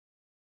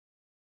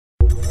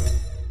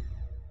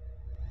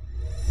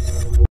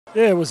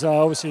Yeah, it was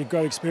obviously a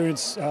great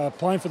experience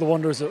playing for the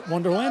Wanderers at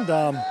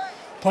Wanderland.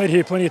 Played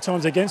here plenty of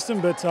times against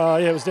them, but yeah,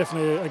 it was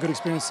definitely a good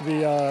experience to be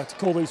to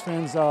call these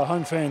fans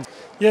home fans.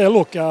 Yeah,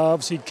 look,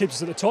 obviously it keeps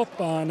us at the top.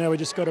 Now we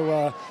just got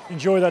to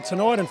enjoy that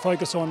tonight and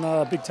focus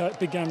on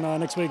big game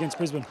next week against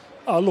Brisbane.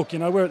 Look,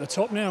 we're at the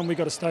top now and we've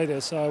got to stay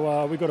there.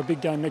 So we've got a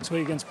big game next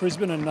week against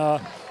Brisbane, and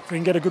if we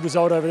can get a good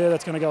result over there,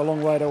 that's going to go a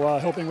long way to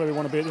helping where we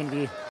want to be at the end of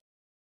the year.